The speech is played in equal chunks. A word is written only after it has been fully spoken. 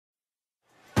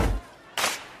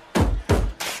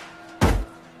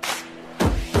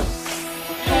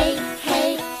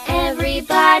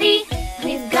everybody.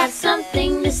 We've got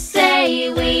something to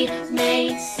say. We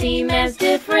may seem as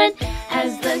different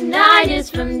as the night is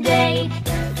from day,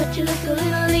 but you look a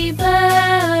little deeper,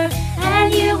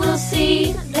 and you will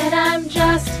see that I'm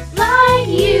just like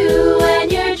you,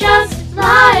 and you're just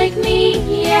like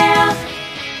me, yeah.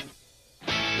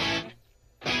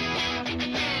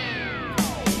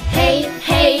 Hey,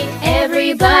 hey,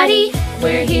 everybody,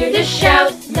 we're here to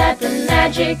shout that the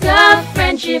magic of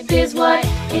friendship is what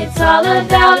it's all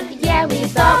about. Yeah, we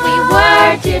thought we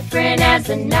were different as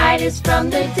the night is from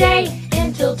the day,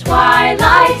 until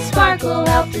twilight sparkle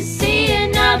helped us see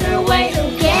another way. So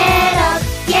get up,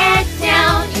 get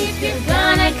down, if you're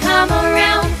gonna come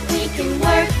around. We can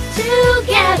work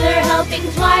together, helping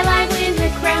Twilight win the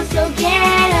crown. So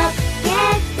get up,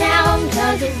 get down,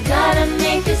 cause it's gonna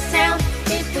make a sound.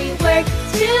 If we work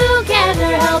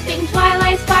together, helping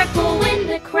Twilight Sparkle win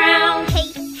the crown.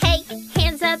 Hey, hey,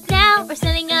 hands up now, we're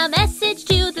sending a message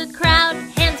to the crowd.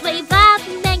 Hands wave up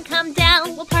and then come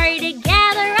down, we'll party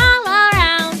together all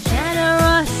around.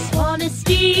 Generous,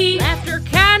 honesty, laughter,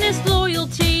 kindness,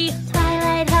 loyalty.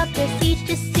 Twilight helped us each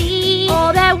to see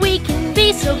all that we can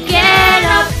be. So get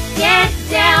up, get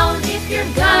down, if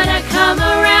you're gonna come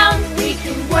around. We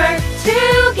can work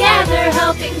together,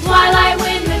 helping Twilight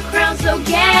win the crown. So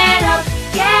get up,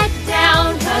 get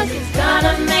down, cause it's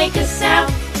gonna make a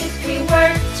sound. If we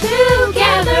work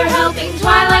together, helping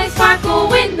Twilight Sparkle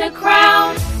win the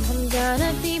crown. I'm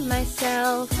gonna be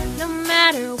myself, no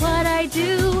matter what I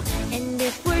do. And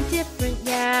if we're different,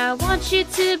 yeah, I want you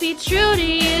to be true to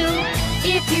you.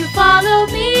 If you follow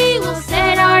me, we'll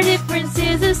set our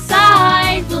differences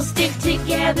aside. We'll stick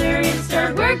together and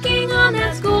start working on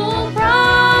that school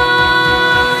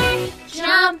pride.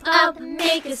 Jump up,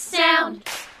 make a sound.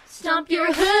 Stomp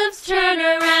your hooves, turn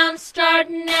around. Start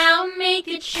now, make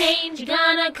a change.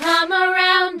 Gonna come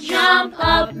around. Jump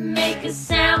up, make a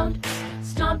sound.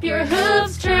 Stomp your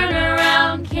hooves, turn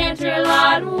around.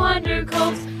 Canterlot, Wonder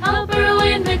Coax, help her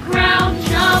win the crown.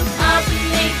 Jump up,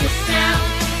 make a sound.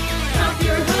 Stomp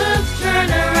your hooves, turn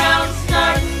around.